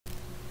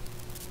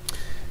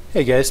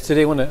Hey guys,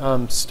 today I want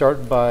to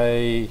start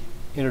by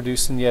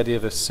introducing the idea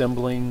of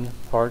assembling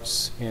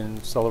parts in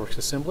SolidWorks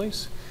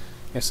assemblies.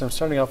 And so I'm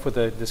starting off with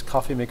this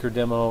coffee maker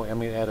demo. I'm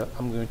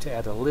going to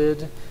add a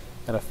lid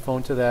and a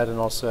phone to that, and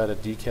also add a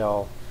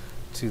decal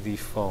to the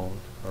phone.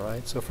 All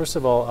right. So first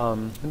of all,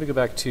 let me go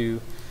back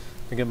to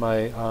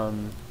my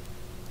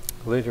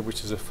lid here,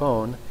 which is a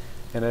phone,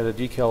 and add a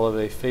decal of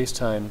a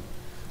FaceTime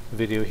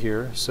video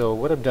here. So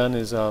what I've done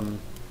is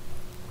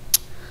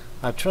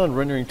I've turned on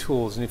rendering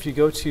tools, and if you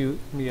go to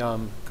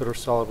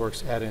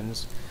SolidWorks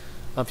add-ins,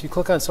 if you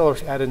click on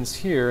SolidWorks add-ins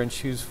here and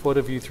choose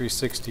Photo View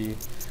 360,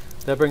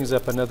 that brings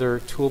up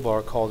another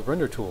toolbar called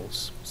Render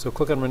Tools. So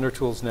click on Render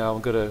Tools now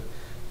and go to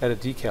Add a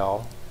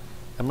Decal.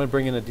 I'm going to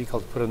bring in a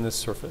decal to put on this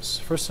surface.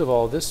 First of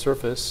all, this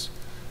surface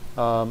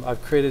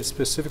I've created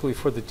specifically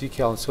for the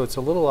decal, and so it's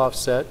a little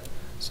offset.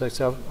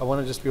 So I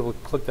want to just be able to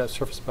click that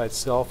surface by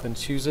itself and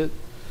choose it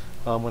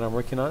when I'm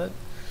working on it.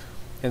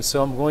 And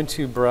so I'm going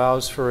to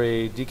browse for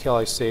a decal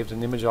I saved,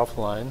 an image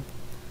offline,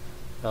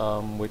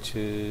 which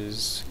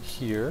is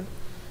here,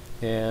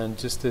 and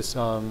just this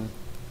dog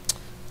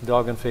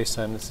on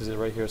FaceTime. This is it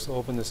right here. So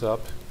open this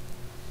up,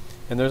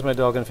 and there's my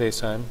dog on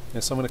FaceTime.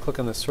 And so I'm going to click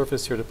on the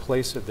surface here to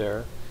place it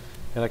there,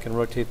 and I can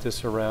rotate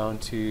this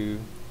around to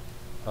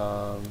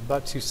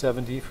about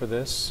 270 for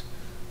this.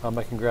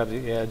 I can grab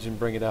the edge and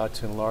bring it out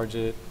to enlarge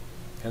it,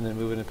 and then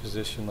move it in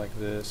position like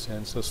this,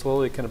 and so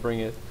slowly kind of bring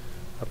it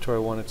up to where I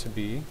want it to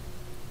be,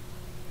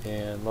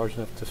 and large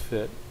enough to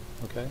fit.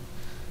 Okay,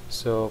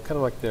 so kind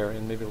of like there,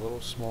 and maybe a little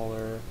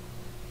smaller.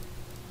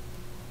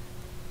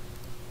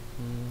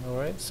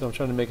 Alright, so I'm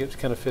trying to make it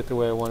kind of fit the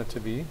way I want it to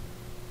be.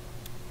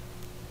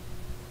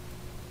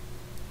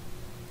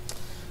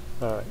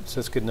 Alright, so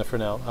that's good enough for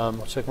now.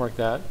 I'll check mark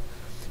that.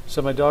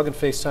 So my dog in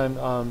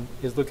FaceTime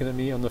is looking at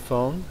me on the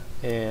phone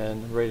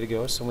and ready to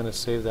go, so I'm going to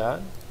save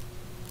that.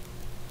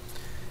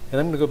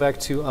 And I'm going to go back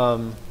to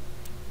I'm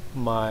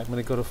going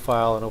to go to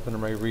File and open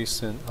my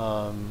recent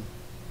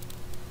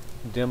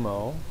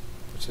demo,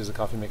 which is a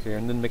coffee maker here,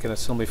 and then make an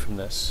assembly from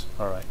this.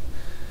 Alright.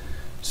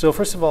 So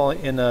first of all,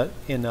 in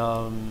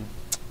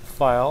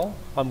File,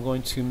 I'm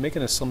going to make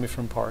an assembly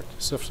from part.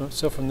 So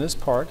from this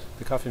part,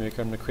 the coffee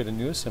maker, I'm going to create a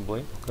new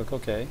assembly. Click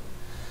OK.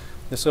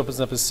 This opens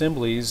up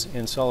assemblies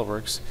in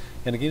SolidWorks,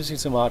 and it gives you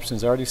some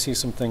options. I already see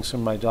some things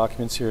from my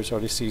documents here, so it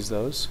already sees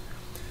those.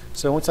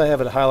 So once I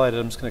have it highlighted,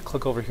 I'm just going to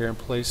click over here and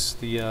place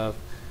the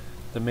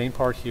main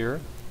part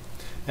here.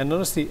 And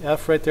notice the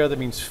F right there, that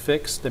means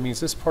fixed. That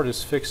means this part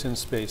is fixed in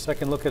space. I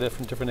can look at it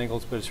from different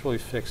angles, but it's really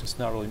fixed. It's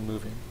not really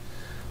moving.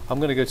 I'm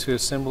going to go to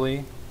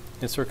Assembly,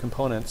 Insert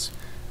Components,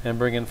 and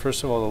bring in,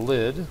 first of all, the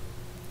lid,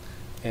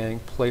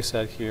 and place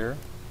that here.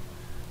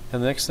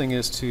 And the next thing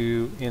is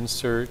to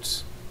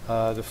insert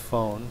the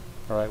phone,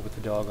 all right, with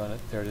the dog on it.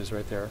 There it is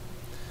right there.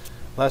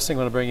 Last thing I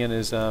want to bring in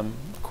is, of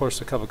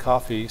course, a cup of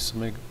coffee. So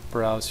I'm going to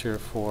browse here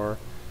for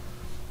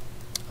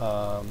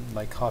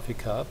my coffee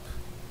cup,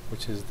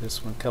 which is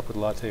this one, cup with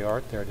latte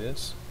art. There it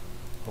is.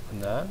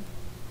 Open that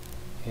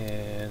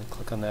and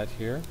click on that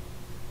here,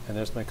 and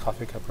there's my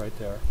coffee cup right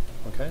there.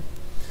 Okay.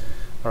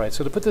 All right.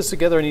 So to put this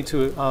together, I need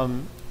to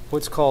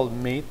what's called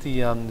mate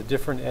the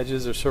different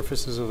edges or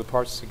surfaces of the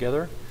parts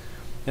together.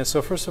 And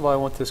so first of all, I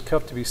want this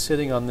cup to be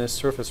sitting on this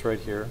surface right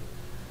here.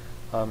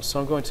 So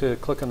I'm going to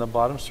click on the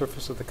bottom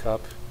surface of the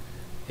cup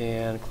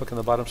and click on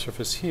the bottom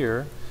surface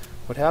here.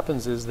 What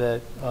happens is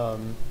that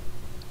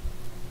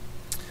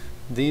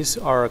these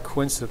are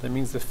coincident. That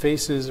means the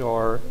faces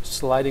are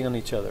sliding on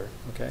each other.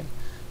 Okay.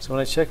 So when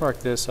I check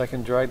mark this, I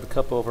can drag the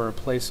cup over and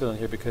place it on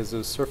here because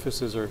those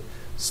surfaces are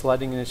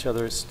sliding in each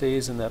other. It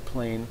stays in that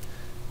plane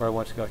where I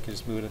want to go. I can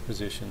just move it in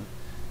position,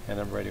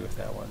 and I'm ready with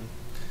that one.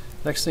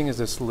 Next thing is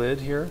this lid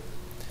here,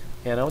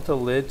 and I want the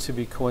lid to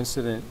be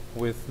coincident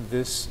with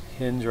this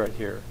hinge right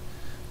here.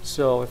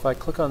 So if I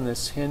click on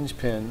this hinge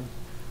pin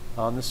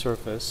on the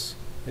surface,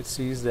 it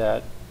sees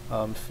that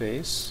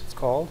face, it's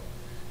called.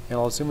 And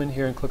I'll zoom in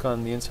here and click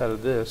on the inside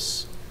of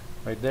this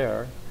right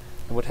there,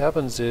 and what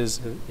happens is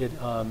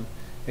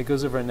it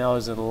goes over and now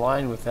is in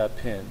line with that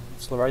pin.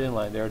 It's right in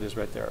line. There it is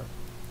right there.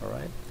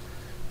 Alright.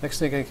 Next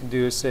thing I can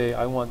do is say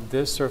I want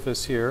this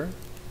surface here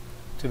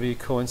to be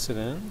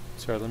coincident.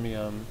 Sorry, let me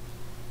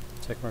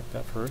check mark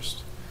that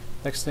first.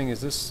 Next thing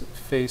is this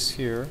face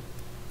here.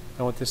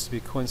 I want this to be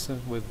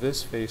coincident with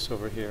this face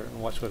over here,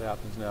 and watch what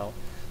happens now.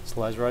 It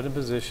slides right in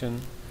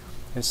position.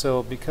 And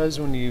so because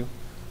when you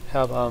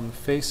have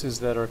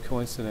faces that are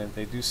coincident,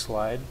 they do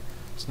slide.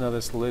 So now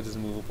this lid is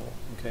movable.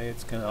 Okay,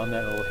 it's kind of on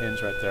that little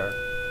hinge right there.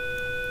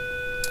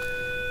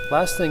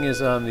 Last thing is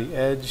the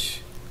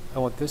edge. I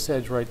want this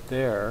edge right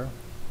there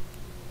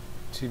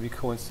to be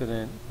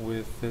coincident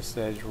with this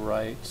edge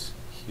right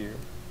here.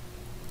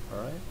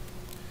 All right.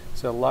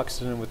 So it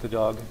locks it in with the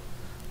dog,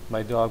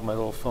 my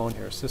little phone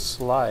here. So this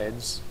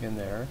slides in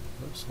there.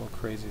 Oops, a little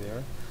crazy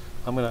there.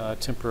 I'm going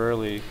to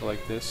temporarily go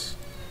like this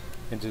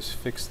and just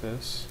fix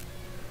this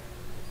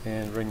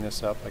and bring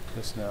this up like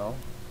this now.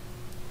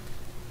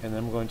 And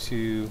then I'm going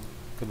to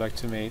go back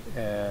to mate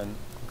and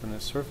click on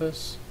this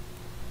surface,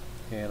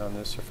 and on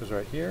this surface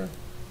right here,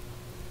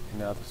 and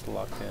now this is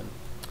locked in.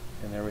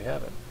 And there we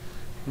have it.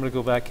 I'm going to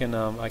go back and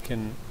I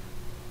can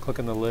click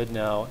on the lid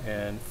now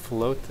and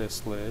float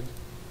this lid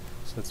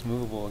so it's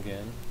movable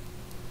again.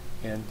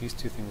 And these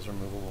two things are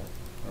movable.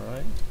 All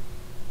right.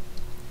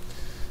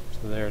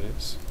 So there it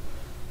is.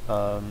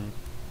 All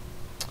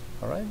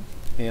right.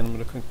 And I'm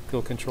going to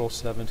go Control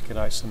 7 to get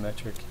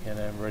isometric, and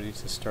I'm ready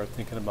to start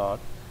thinking about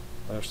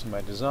the rest of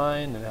my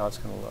design and how it's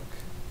going to look.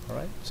 All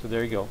right. So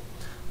there you go.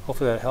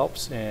 Hopefully that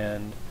helps,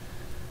 and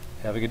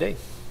have a good day.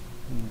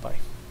 Bye.